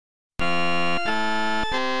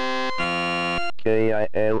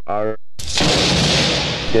KILR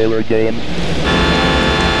KILR Games.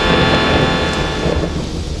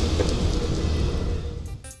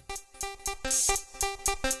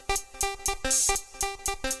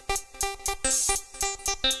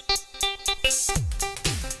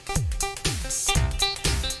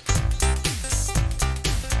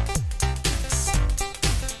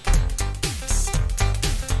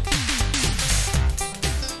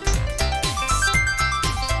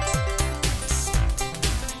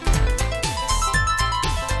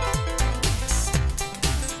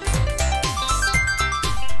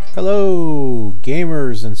 Hello,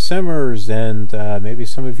 gamers and simmers, and maybe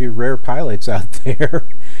some of you rare pilots out there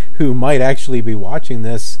who might actually be watching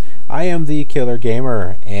this. I am the KILR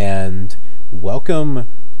Gamer, and welcome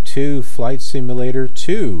to Flight Simulator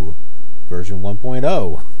 2, version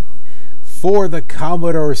 1.0, for the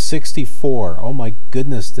Commodore 64. Oh my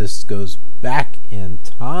goodness, this goes back in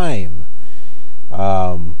time.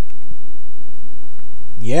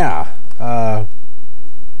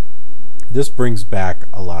 This brings back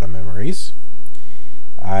a lot of memories.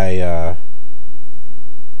 If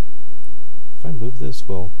I move this,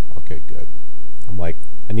 well, okay, good. I'm like,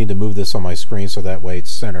 I need to move this on my screen so that way it's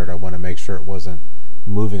centered. I want to make sure it wasn't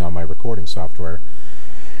moving on my recording software.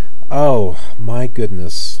 Oh my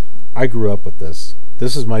goodness, I grew up with this.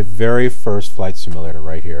 This is my very first flight simulator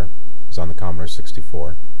right here. It's on the Commodore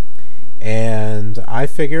 64. And I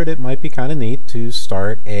figured it might be kind of neat to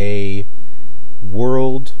start a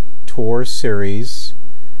world tour series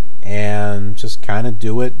and just kind of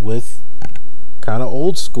do it with kind of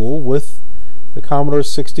old school with the Commodore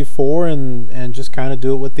 64 and just kind of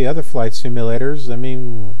do it with the other flight simulators. I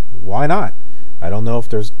mean, why not? I don't know if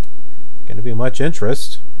there's going to be much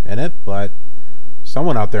interest in it, but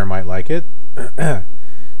someone out there might like it.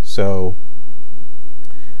 So,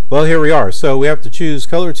 well, here we are. So we have to choose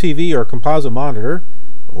color TV or composite monitor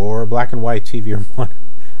or black and white TV or monitor.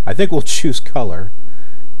 I think we'll choose color.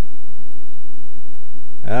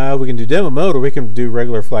 We can do demo mode or we can do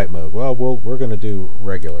regular flight mode. Well, we're going to do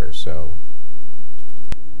regular, so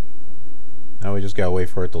now we just got to wait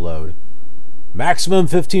for it to load. Maximum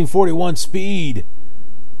 1541 speed.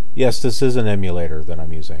 Yes, this is an emulator that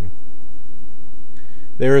I'm using.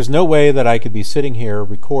 There is no way that I could be sitting here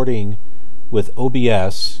recording with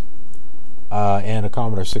OBS and a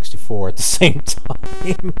Commodore 64 at the same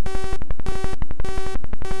time.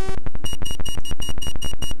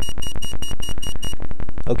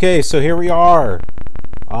 Okay, so here we are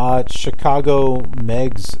at Chicago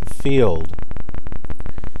Meigs Field.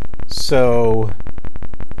 So,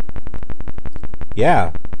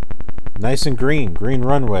 yeah, nice and green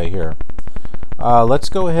runway here. Let's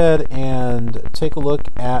go ahead and take a look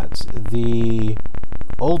at the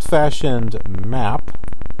old-fashioned map.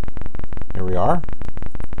 Here we are.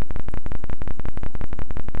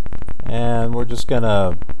 And we're just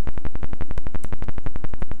gonna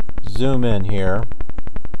zoom in here.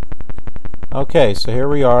 Okay, so here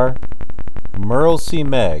we are, Merrill C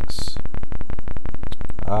Meigs,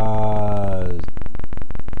 CT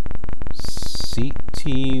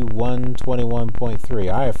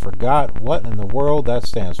 121.3. I forgot what in the world that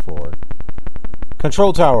stands for.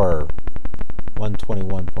 Control Tower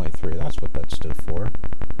 121.3. That's what that stood for.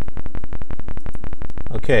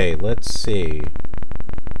 Okay, let's see.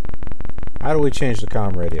 How do we change the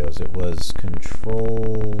comm radios? It was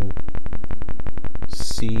Control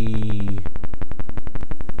C.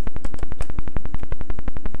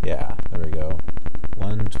 Yeah, there we go.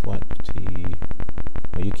 120.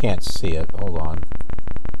 Well, you can't see it. Hold on.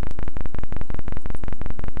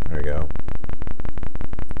 There we go.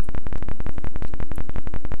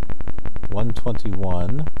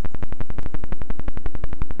 121.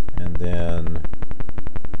 And then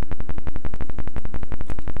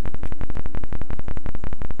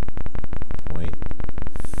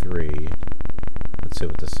 0.3. Let's see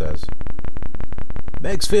what this says.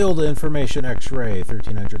 Meigs Field Information X-ray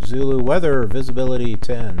 1300 Zulu. Weather visibility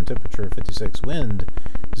 10. Temperature 56. Wind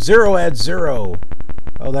 0 at 0.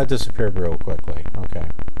 Oh, that disappeared real quickly. Okay.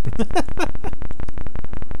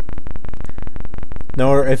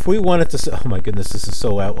 No, if we wanted to... Oh my goodness, this is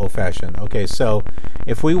so old-fashioned. Okay, so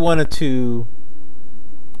if we wanted to...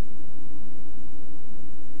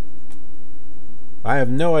 I have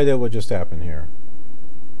no idea what just happened here.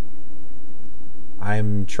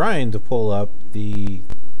 I'm trying to pull up the...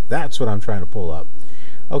 That's what I'm trying to pull up.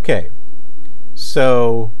 Okay.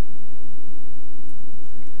 So...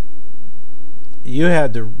 You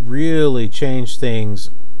had to really change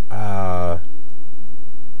things around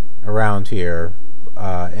here.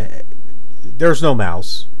 There's no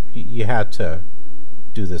mouse. You had to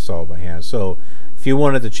do this all by hand. So If you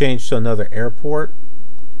wanted to change to another airport,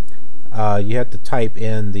 you have to type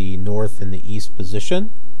in the north and the east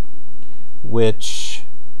position, which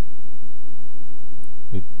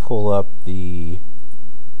we pull up the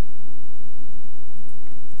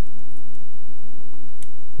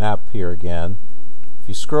map here again. If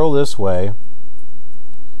you scroll this way,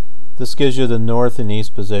 this gives you the north and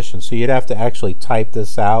east position. So you'd have to actually type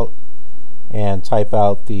this out and type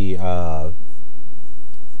out the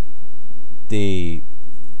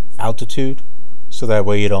altitude, so that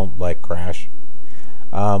way you don't like crash.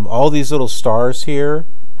 All these little stars here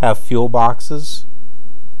have fuel boxes.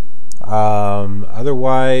 Otherwise,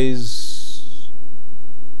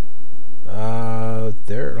 I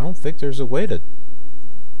don't think there's a way to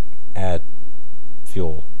add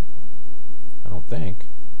fuel. I don't think.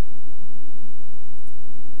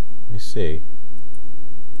 Let me see.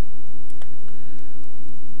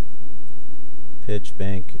 Pitch,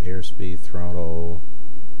 bank, airspeed, throttle,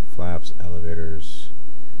 flaps, elevators.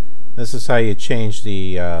 This is how you change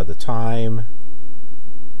the time.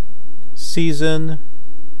 Season.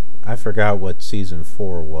 I forgot what season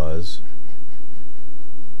 4 was.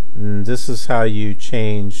 And this is how you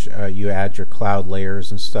change. You add your cloud layers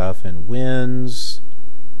and stuff, and winds.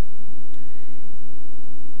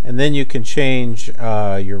 And then you can change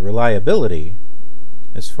your reliability,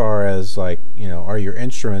 as far as, like, you know, are your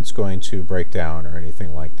instruments going to break down or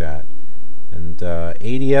anything like that. And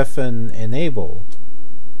ADF and enable.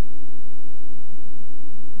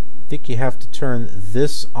 I think you have to turn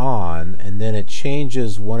this on, and then it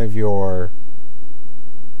changes one of your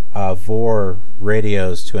VOR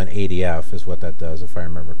radios to an ADF, is what that does, if I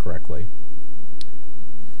remember correctly.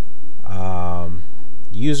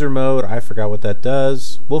 User mode, I forgot what that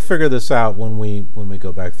does. We'll figure this out when we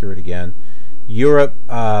go back through it again. Europe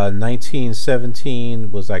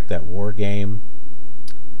 1917 was like that war game.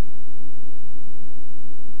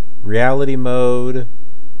 Reality mode.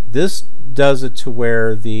 This does it to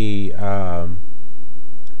where the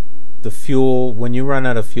fuel, when you run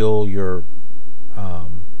out of fuel, you're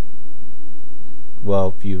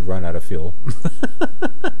well, you run out of fuel.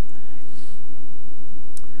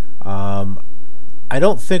 I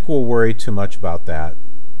don't think we'll worry too much about that.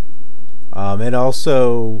 It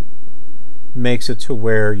also makes it to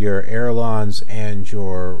where your ailerons and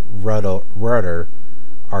your rudder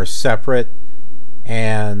are separate,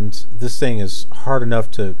 and this thing is hard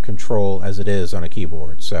enough to control as it is on a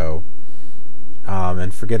keyboard. So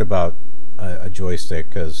and forget about a joystick,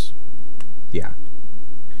 because yeah.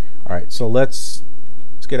 Alright, so let's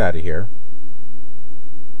get out of here.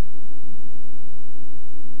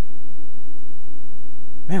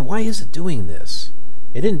 Man, why is it doing this?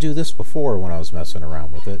 It didn't do this before when I was messing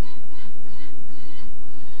around with it.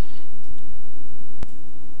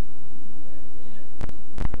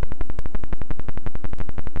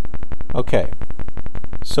 Okay,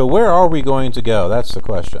 so where are we going to go? That's the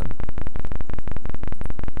question.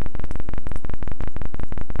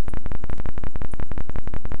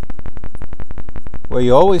 Well,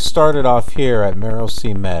 you always started off here at Merrill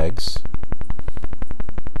C Meigs.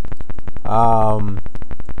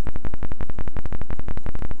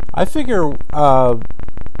 I figure, why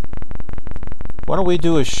don't we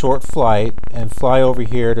do a short flight and fly over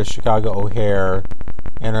here to Chicago O'Hare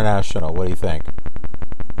International? What do you think?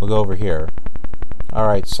 We'll go over here.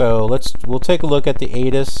 Alright, so we'll take a look at the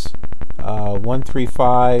ATIS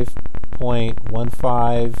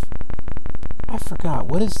 135.15. I forgot,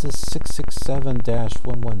 what is this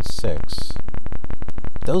 667-116?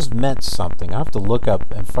 Those meant something. I have to look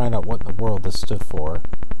up and find out what in the world this stood for.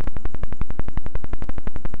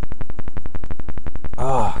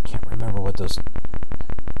 Ah, I can't remember what those...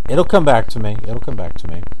 It'll come back to me. It'll come back to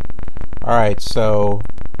me. Alright, so...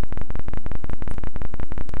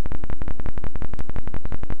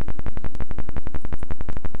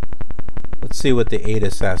 let's see what the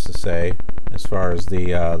ATIS has to say as far as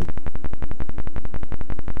the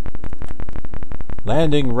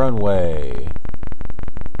landing runway.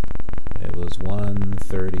 It was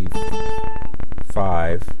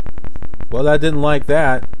 135. Well, I didn't like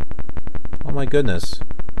that. Oh my goodness.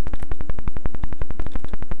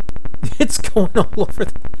 It's going all over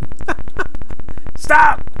the...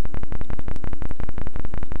 Stop!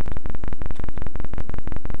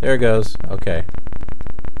 There it goes. Okay.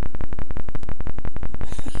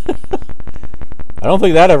 I don't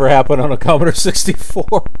think that ever happened on a Commodore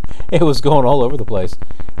 64. It was going all over the place.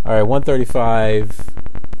 Alright,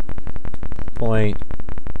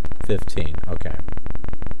 135.15. Okay.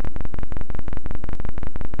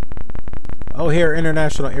 O'Hare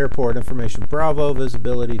International Airport information. Bravo,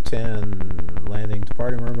 visibility 10, landing,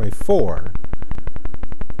 departing runway 4.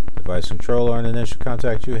 Device controller on initial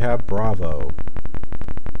contact you have. Bravo.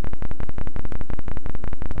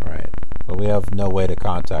 Alright. But we have no way to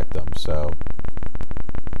contact them, so...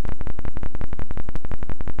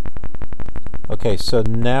 Okay, so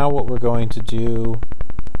now what we're going to do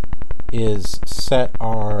is set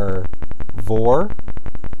our VOR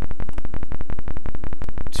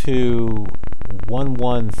to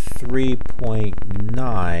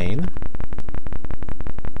 113.9.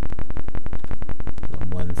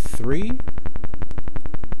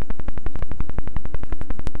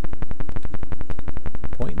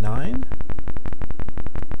 113.9.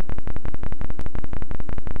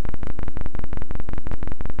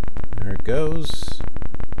 There it goes.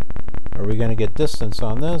 Are we going to get distance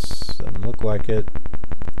on this? Doesn't look like it.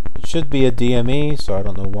 It should be a DME, so I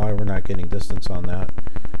don't know why we're not getting distance on that.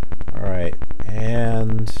 Alright,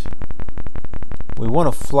 and we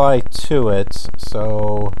want to fly to it,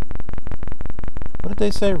 so what did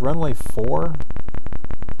they say? Runway 4?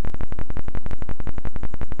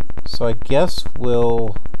 So I guess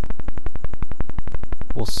we'll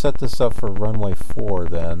set this up for runway 4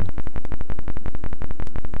 then.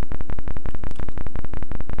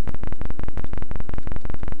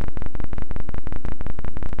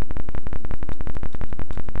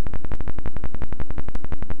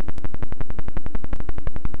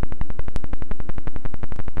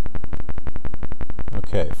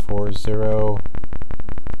 Okay, 40.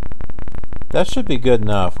 That should be good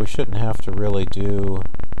enough. We shouldn't have to really do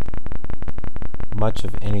much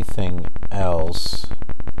of anything else.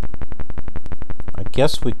 I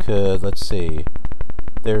guess we could, let's see.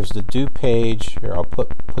 There's the due page. Here, I'll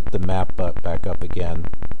put the map back up again.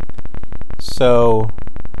 So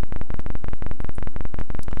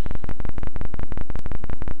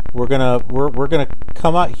we're gonna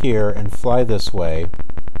come out here and fly this way.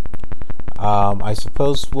 I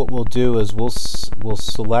suppose what we'll do is we'll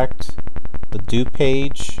select the due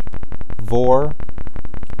page VOR,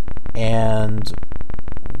 and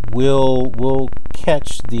we'll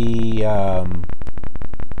catch the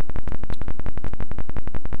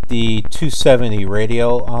 270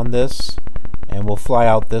 radial on this, and we'll fly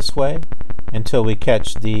out this way until we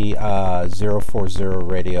catch the 040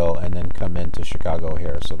 radial and then come into Chicago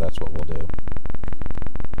here. So that's what we'll do.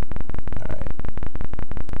 Alright.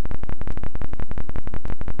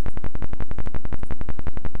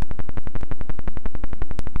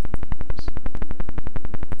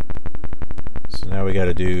 So now we got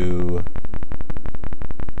to do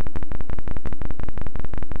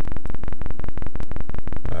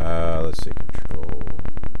let's see, control.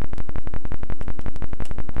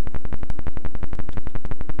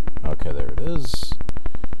 Okay, there it is.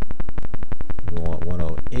 We want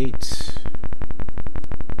 108.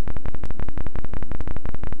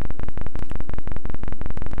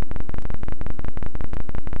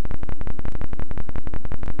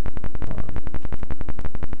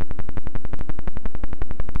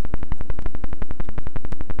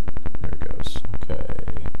 There it goes. Okay.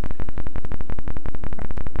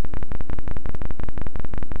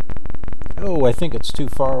 Oh, I think it's too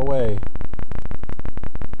far away.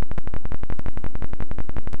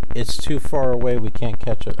 It's too far away, we can't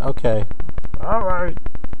catch it. Okay. Alright.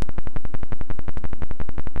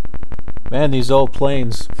 Man, these old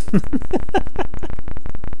planes.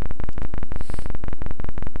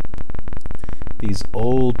 These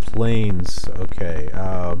old planes. Okay.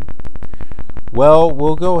 Well,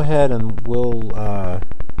 we'll go ahead and we'll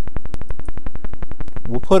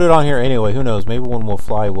put it on here anyway. Who knows? Maybe when we'll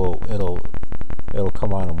fly, it'll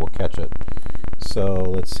come on and we'll catch it. So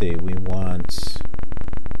let's see. We want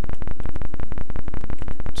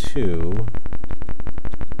 2,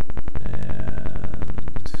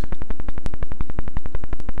 and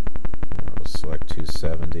we'll select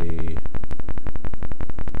 270.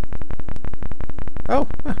 Oh,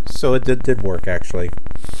 so it did work actually.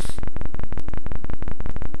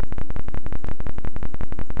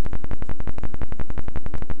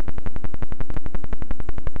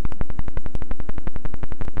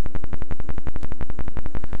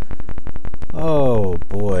 Oh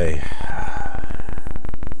boy.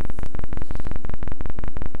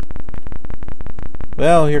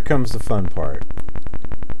 Well, here comes the fun part.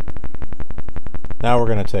 Now we're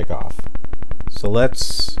going to take off. So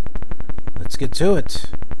let's get to it.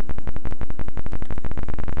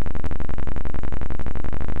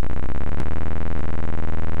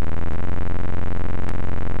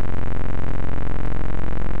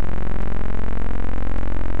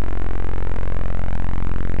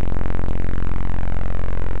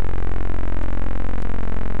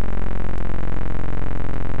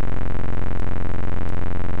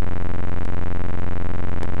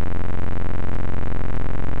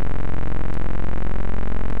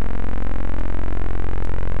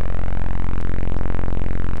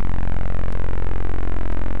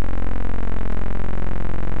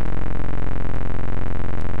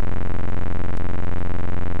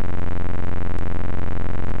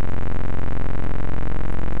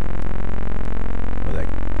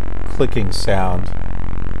 clicking sound.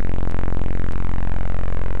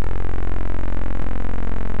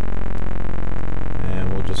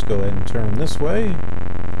 And we'll just go ahead and turn this way.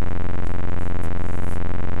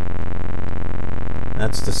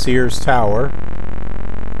 That's the Sears Tower.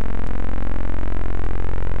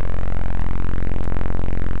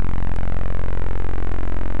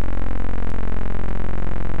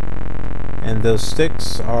 And those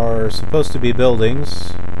sticks are supposed to be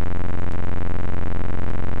buildings.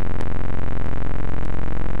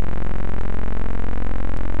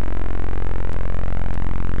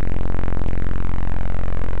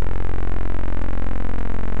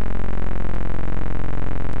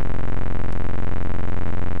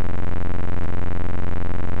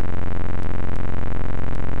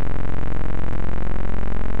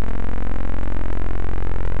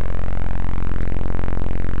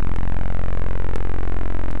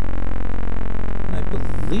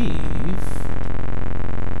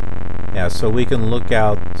 Yeah, so we can look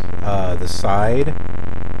out the side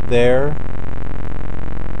there,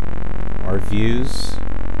 our views.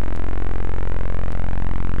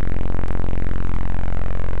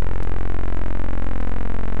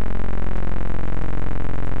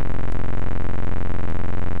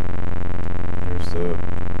 There's the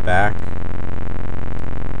back.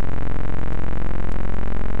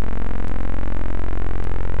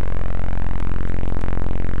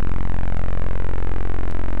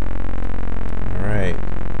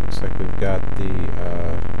 Got the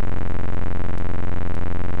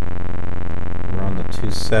we're on the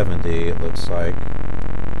 270, it looks like.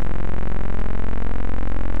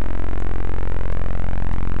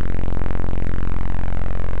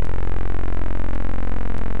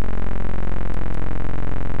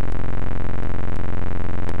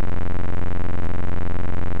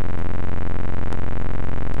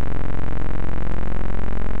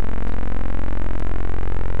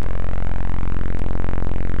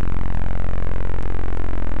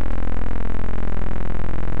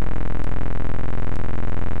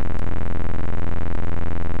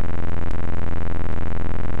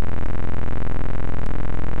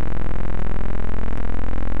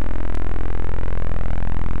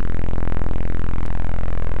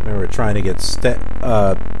 Trying to get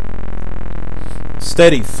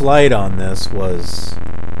steady flight on this was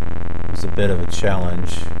a bit of a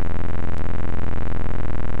challenge.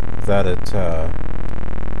 Without it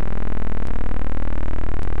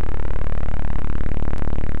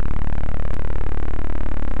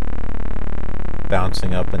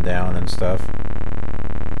bouncing up and down and stuff.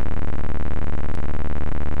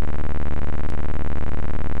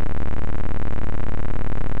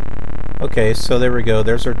 Okay, so there we go.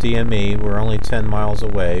 There's our DME. We're only 10 miles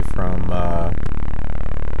away from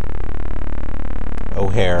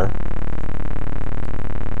O'Hare.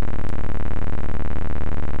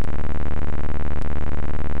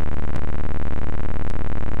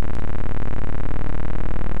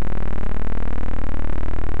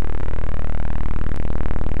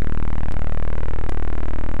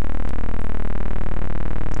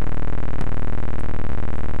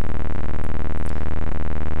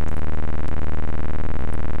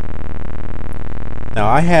 Now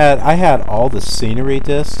I had all the scenery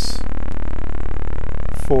discs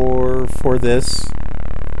for this,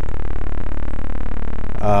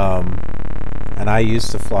 and I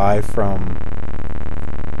used to fly from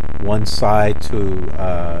one side to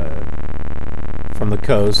from the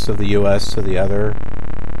coast of the U.S. to the other.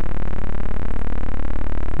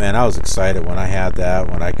 Man, I was excited when I had that,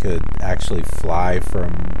 when I could actually fly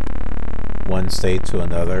from one state to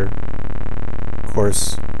another. Of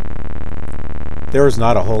course, there was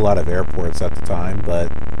not a whole lot of airports at the time,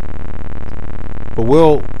 but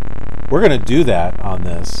we're going to do that on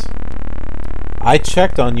this. I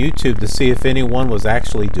checked on YouTube to see if anyone was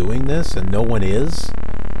actually doing this, and no one is.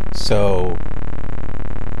 So,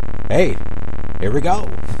 hey, here we go.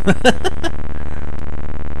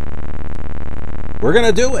 We're going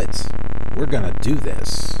to do it. We're going to do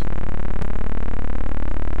this.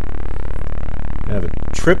 Gonna have a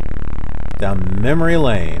trip down memory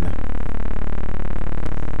lane.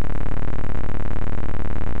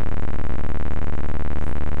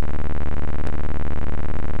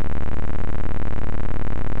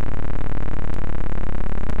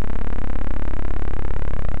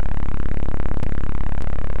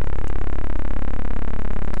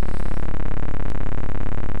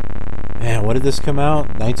 What did this come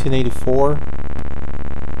out? 1984?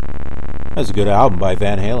 That was a good album by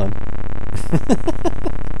Van Halen.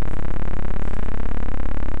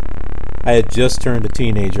 I had just turned a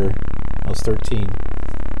teenager. I was 13.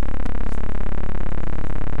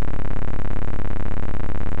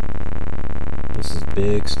 This is big.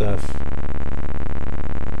 big stuff.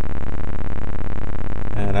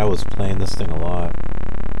 And I was playing this thing a lot.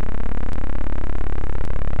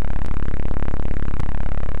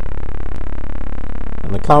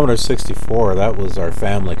 And the Commodore 64, that was our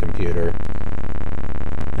family computer.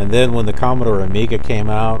 And then when the Commodore Amiga came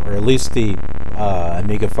out, or at least the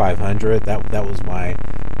Amiga 500, that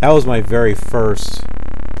was my very first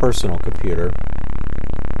personal computer.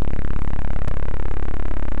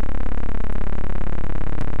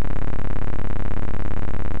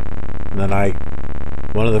 And then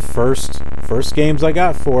one of the first games I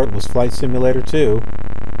got for it was Flight Simulator 2.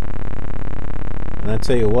 And I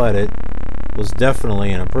tell you what, it was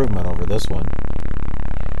definitely an improvement over this one.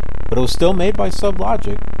 But it was still made by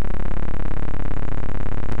SubLogic.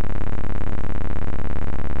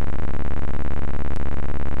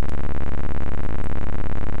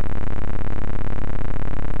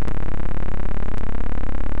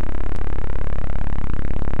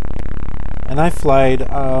 And I flied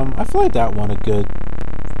that one a good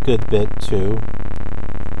bit too.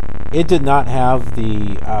 It did not have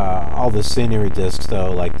the all the scenery discs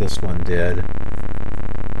though, like this one did.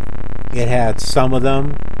 It had some of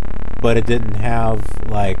them, but it didn't have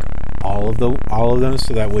like all of them,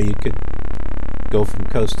 so that way you could go from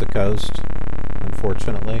coast to coast.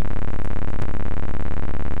 Unfortunately,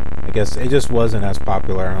 I guess it just wasn't as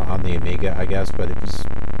popular on the Amiga, I guess, but it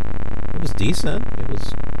was decent.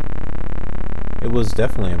 It was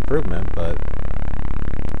definitely an improvement, but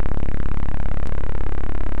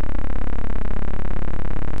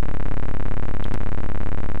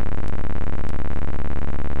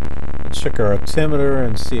let's check our altimeter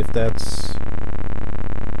and see if that's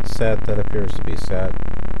set. That appears to be set.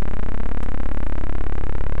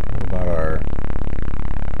 What about our...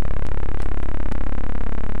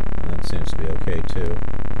 That seems to be okay too.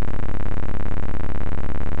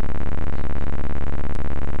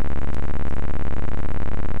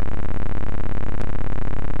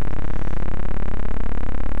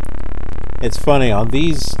 It's funny, on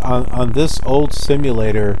this old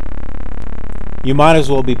simulator, you might as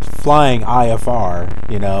well be flying IFR,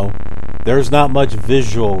 you know. There's not much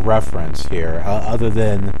visual reference here, other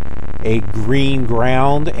than a green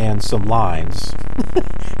ground and some lines.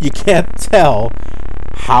 You can't tell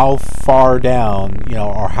how far down, you know,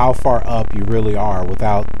 or how far up you really are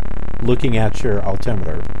without looking at your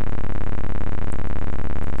altimeter.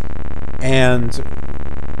 And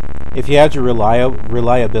if you had your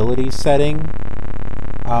reliability setting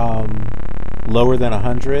lower than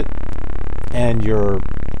 100, and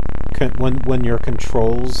when your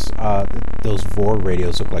controls, those VOR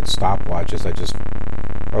radios look like stopwatches.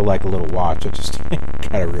 Or like a little watch. I just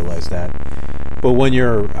kind of realized that. But when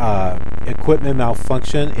your equipment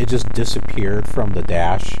malfunctioned, it just disappeared from the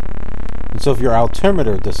dash. And so if your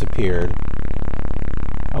altimeter disappeared,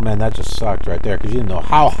 oh man, that just sucked right there, because you didn't know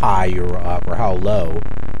how high you were up or how low.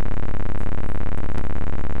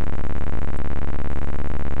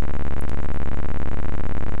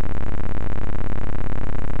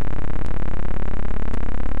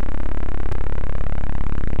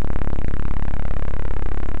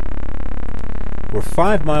 We're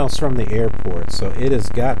 5 miles from the airport, so it has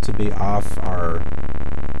got to be off our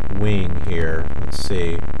wing here. Let's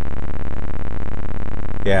see.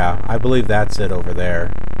 Yeah, I believe that's it over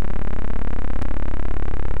there.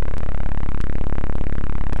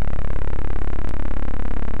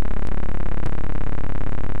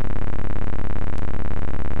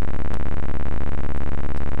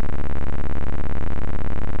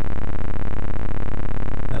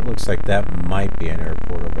 That looks like that might be an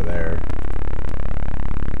airport over there.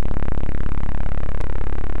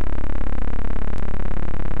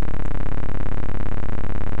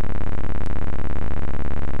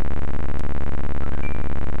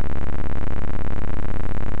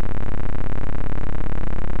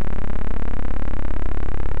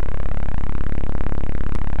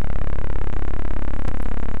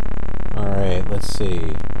 Let's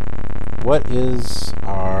see. What is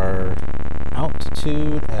our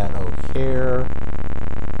altitude at O'Hare?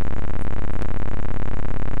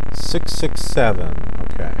 667.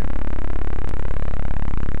 Okay.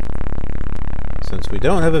 Since we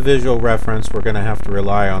don't have a visual reference, we're going to have to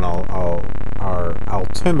rely on our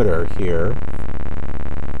altimeter here.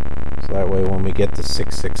 So that way when we get to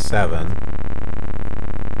 667...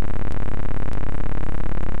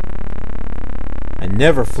 I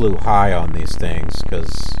never flew high on these things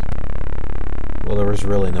because, well, there was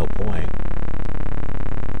really no point.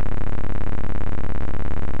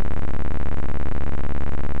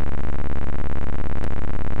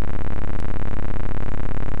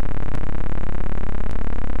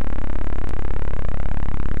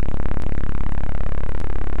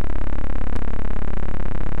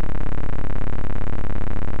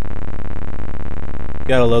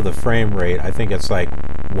 Gotta love the frame rate. I think it's like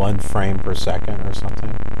 1 frame per second or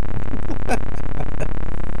something.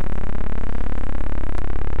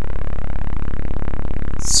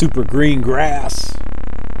 Super green grass.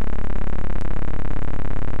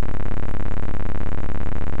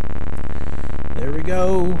 There we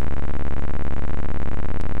go.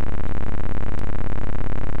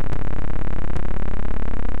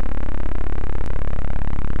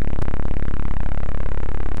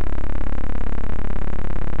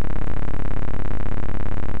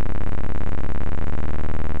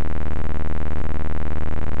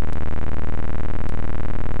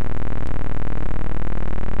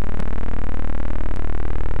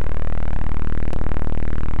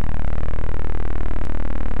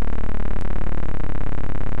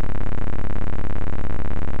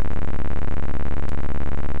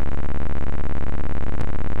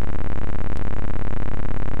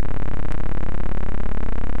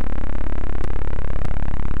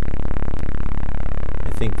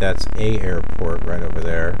 I think that's a airport right over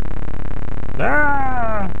there.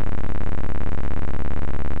 Ah!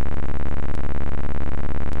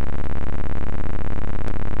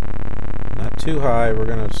 Not too high, we're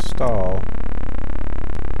gonna stall.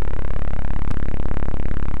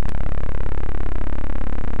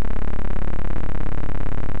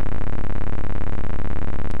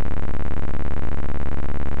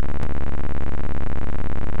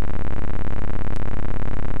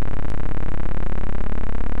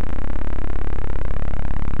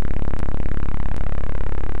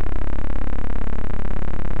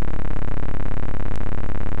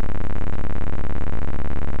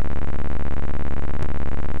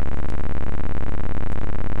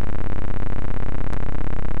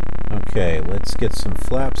 Okay, let's get some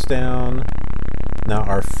flaps down. Now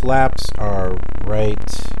our flaps are right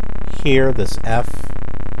here, this F.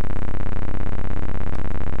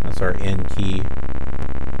 That's our N key.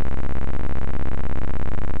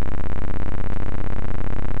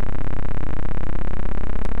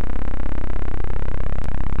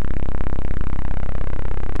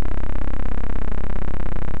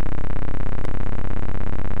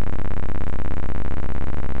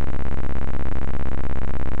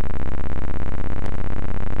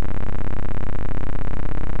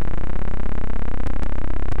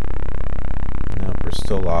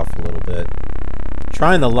 Still off a little bit.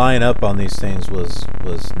 Trying to line up on these things was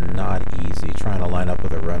not easy. Trying to line up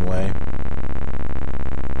with a runway.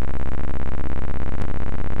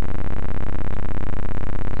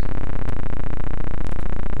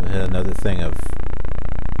 We'll hit another thing of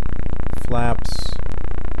flaps.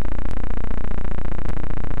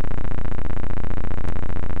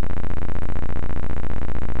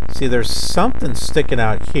 See, there's something sticking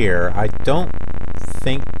out here. I don't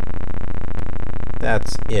think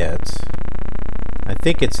that's it. I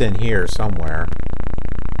think it's in here somewhere.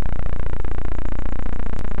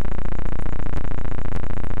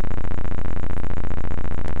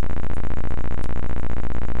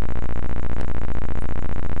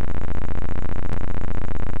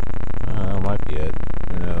 That might be it.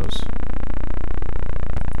 Who knows?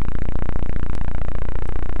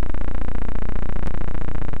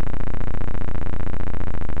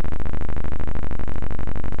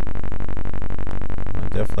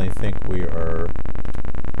 Definitely think we are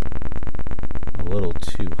a little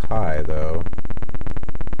too high, though.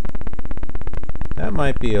 That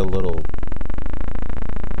might be a little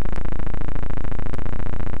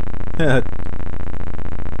a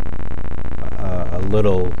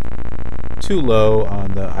little too low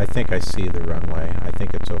on the... I think I see the runway. I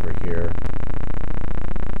think it's over here.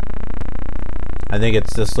 I think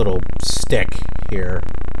it's this little stick here.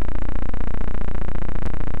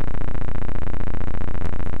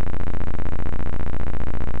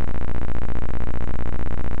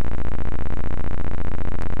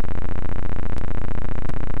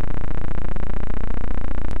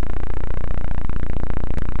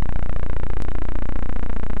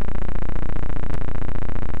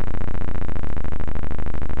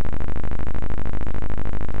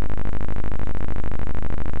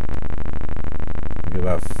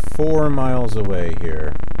 About 4 miles away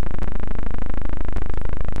here.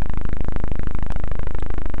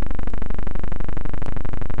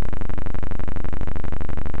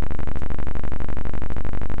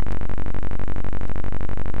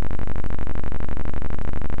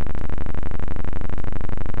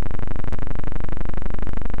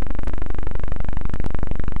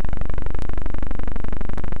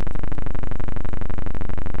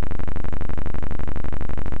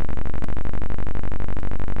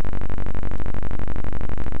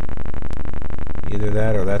 Either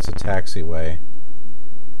that or that's a taxiway.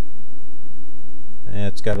 And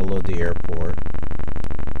it's got to load the airport.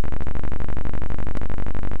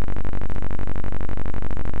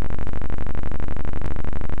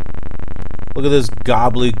 Look at this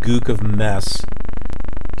gobbledygook of mess.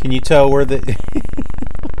 Can you tell where the...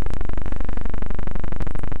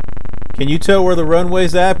 Can you tell where the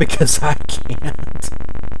runway's at? Because I can't.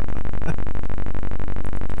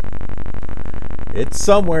 It's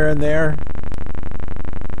somewhere in there.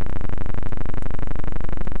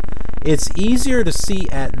 It's easier to see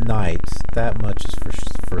at night. That much is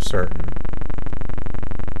for certain.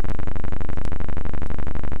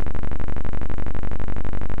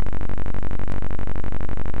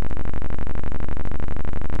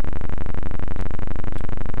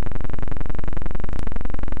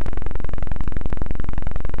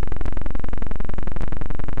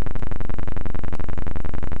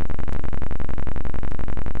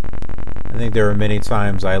 I think there were many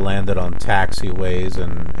times I landed on taxiways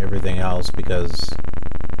and everything else because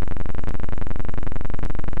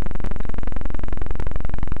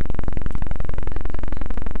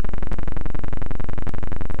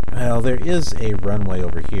well, there is a runway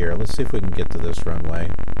over here. Let's see if we can get to this runway.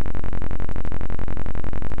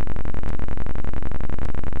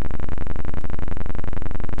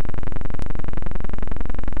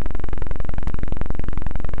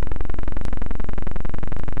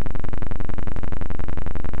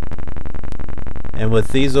 And with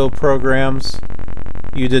these old programs,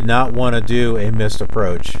 you did not want to do a missed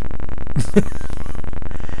approach.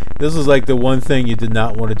 This is like the one thing you did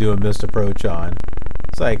not want to do a missed approach on.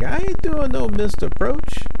 It's like, I ain't doing no missed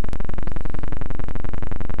approach.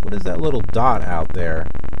 What is that little dot out there?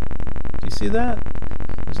 Do you see that?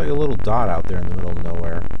 There's like a little dot out there in the middle of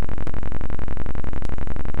nowhere.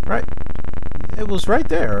 Right. It was right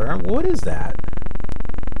there. What is that?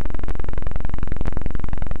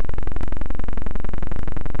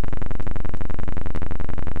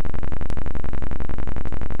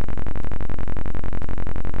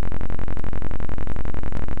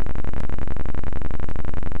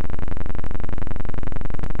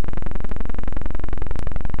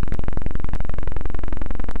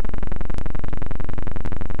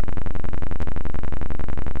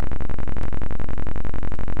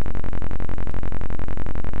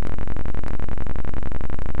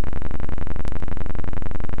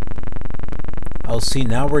 See,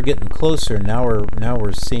 now we're getting closer. Now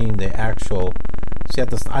we're seeing the actual. See,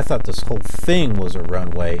 I thought this whole thing was a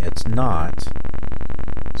runway. It's not.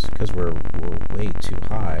 It's because we're way too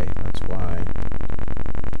high. That's why.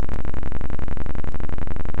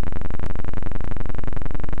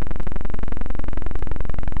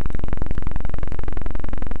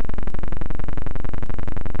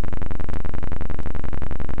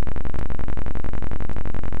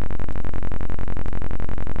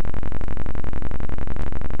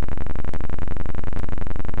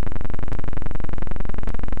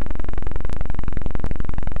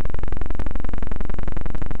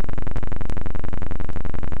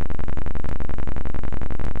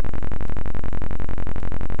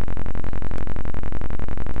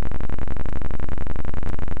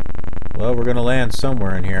 Well, we're going to land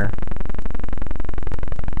somewhere in here.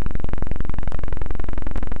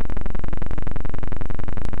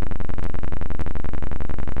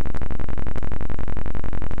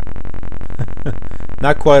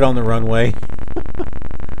 Not quite on the runway.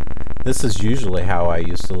 This is usually how I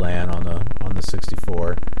used to land on the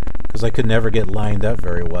 64, because I could never get lined up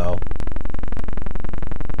very well.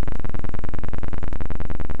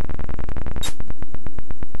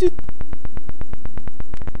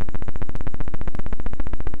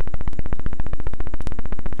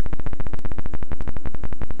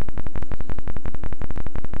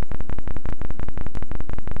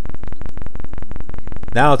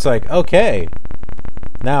 Now it's like, okay,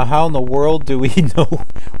 now how in the world do we know,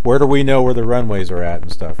 where do we know where the runways are at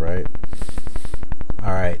and stuff, right?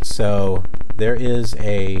 Alright, so there is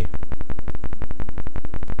a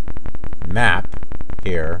map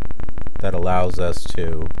here that allows us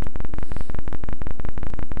to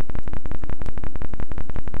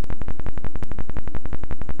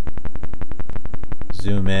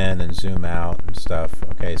zoom in and zoom out and stuff.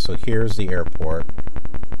 Okay, so here's the airport.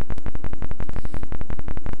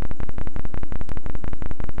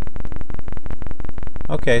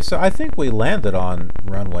 Okay, so I think we landed on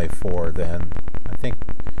runway 4 then. I think,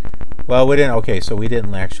 well, we didn't, okay, so we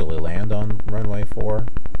didn't actually land on runway 4.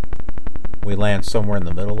 We land somewhere in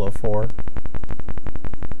the middle of 4.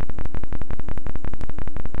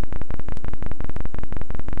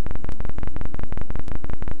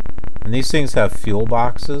 And these things have fuel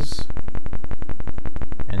boxes.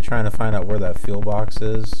 And trying to find out where that fuel box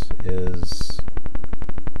is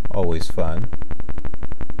always fun.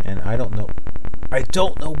 And I don't know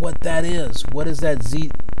what that is. What is that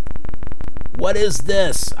Z? What is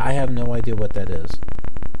this? I have no idea what that is.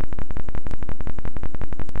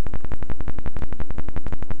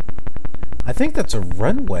 I think that's a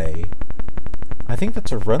runway. I think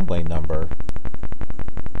that's a runway number.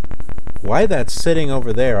 Why that's sitting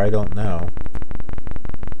over there, I don't know.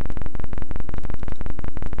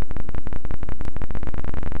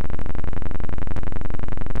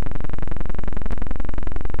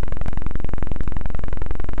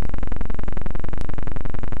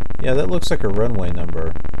 Yeah, that looks like a runway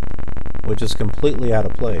number, which is completely out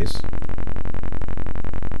of place.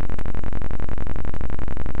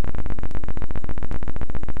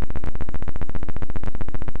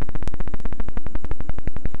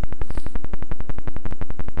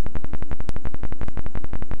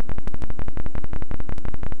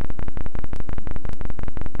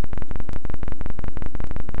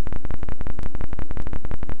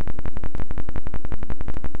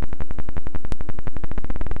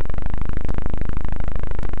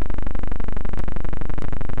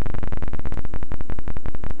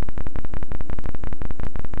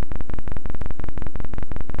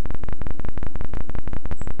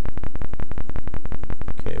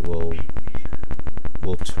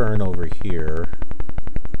 We'll turn over here.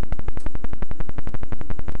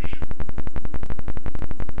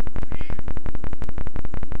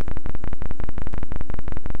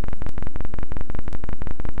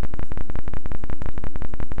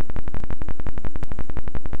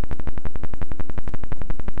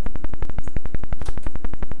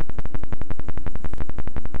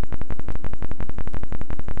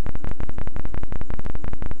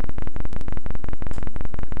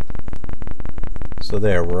 So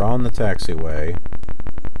there, we're on the taxiway.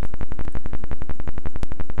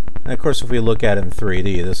 And of course, if we look at it in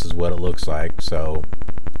 3D, this is what it looks like. So,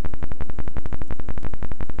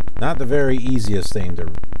 not the very easiest thing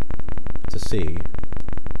to see.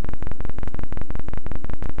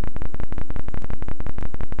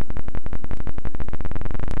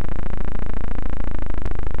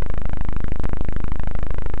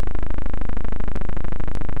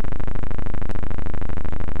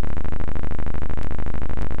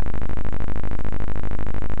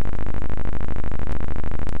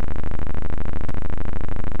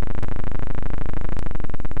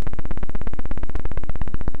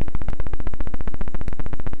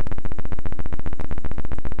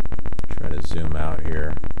 Zoom out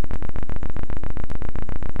here.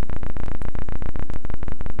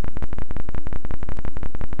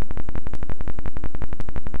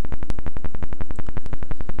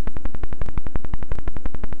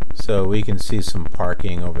 So we can see some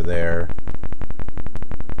parking over there.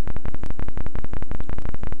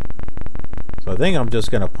 So I think I'm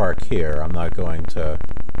just going to park here. I'm not going to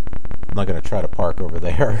try to park over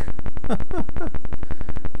there.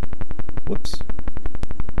 Whoops.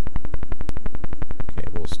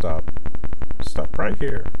 We'll stop right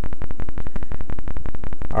here.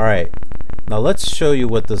 Alright, now let's show you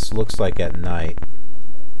what this looks like at night.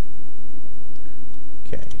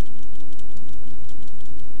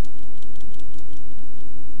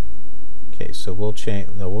 Okay, so we'll change.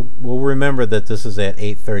 We'll remember that this is at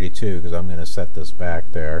 8:32 because I'm going to set this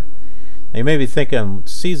back there. Now you may be thinking,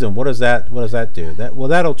 season, what does that do?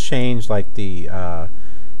 That'll change like the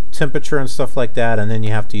temperature and stuff like that, and then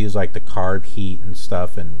you have to use like the carb heat and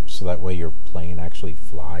stuff, and so that way your plane actually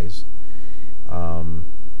flies.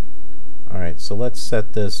 Alright, so let's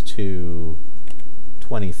set this to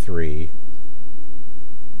 23,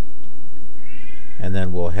 and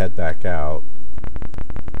then we'll head back out.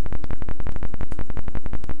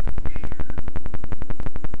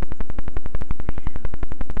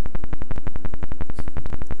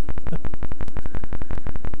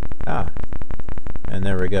 And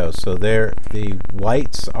there we go. So there, the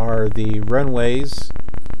whites are the runways,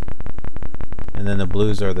 and then the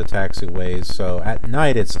blues are the taxiways. So at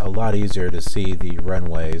night, it's a lot easier to see the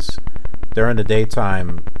runways. During the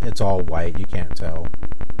daytime, it's all white. You can't tell.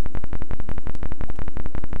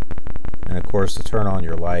 And of course, to turn on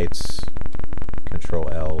your lights, Control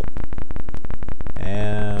L,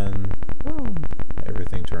 and boom,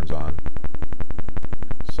 everything turns on.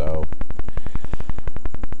 So.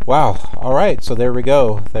 Wow, alright, so there we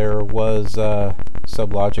go. There was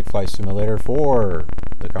SubLogic Flight Simulator for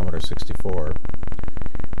the Commodore 64.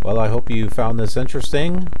 Well, I hope you found this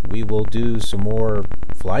interesting. We will do some more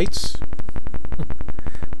flights.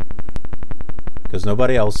 Because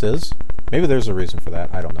nobody else is. Maybe there's a reason for that,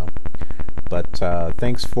 I don't know. But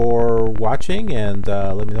thanks for watching, and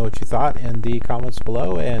let me know what you thought in the comments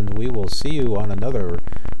below, and we will see you on another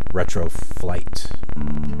retro flight.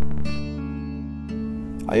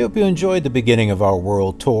 I hope you enjoyed the beginning of our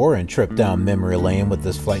world tour and trip down memory lane with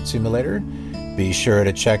this flight simulator. Be sure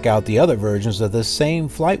to check out the other versions of this same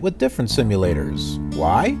flight with different simulators.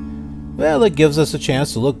 Why? Well, it gives us a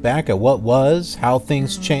chance to look back at what was, how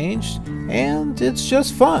things changed, and it's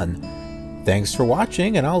just fun. Thanks for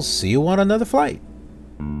watching, and I'll see you on another flight.